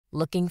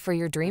Looking for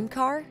your dream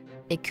car?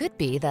 It could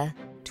be the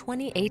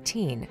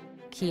 2018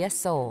 Kia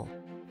Soul.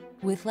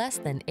 With less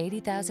than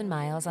 80,000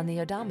 miles on the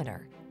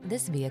odometer,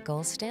 this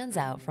vehicle stands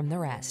out from the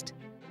rest.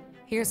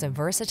 Here's a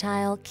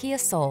versatile Kia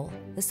Soul,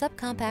 the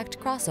subcompact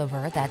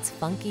crossover that's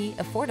funky,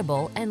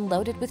 affordable, and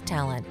loaded with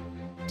talent.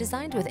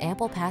 Designed with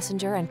ample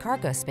passenger and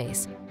cargo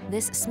space,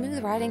 this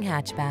smooth-riding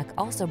hatchback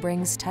also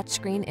brings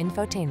touchscreen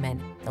infotainment,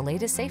 the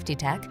latest safety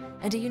tech,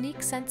 and a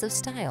unique sense of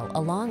style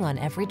along on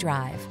every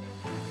drive.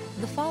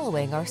 The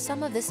following are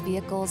some of this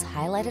vehicle's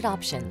highlighted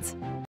options: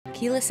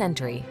 keyless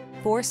entry,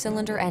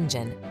 4-cylinder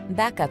engine,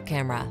 backup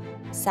camera,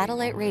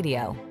 satellite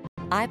radio,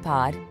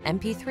 iPod,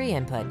 MP3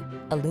 input,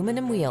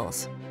 aluminum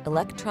wheels,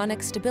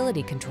 electronic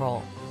stability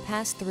control,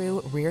 pass-through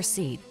rear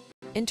seat,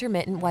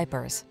 intermittent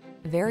wipers,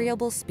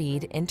 variable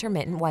speed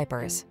intermittent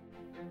wipers.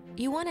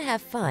 You want to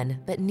have fun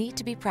but need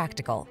to be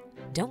practical.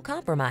 Don't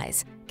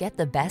compromise. Get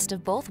the best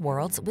of both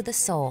worlds with the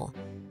Soul.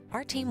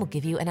 Our team will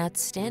give you an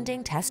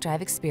outstanding test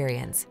drive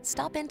experience.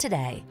 Stop in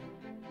today.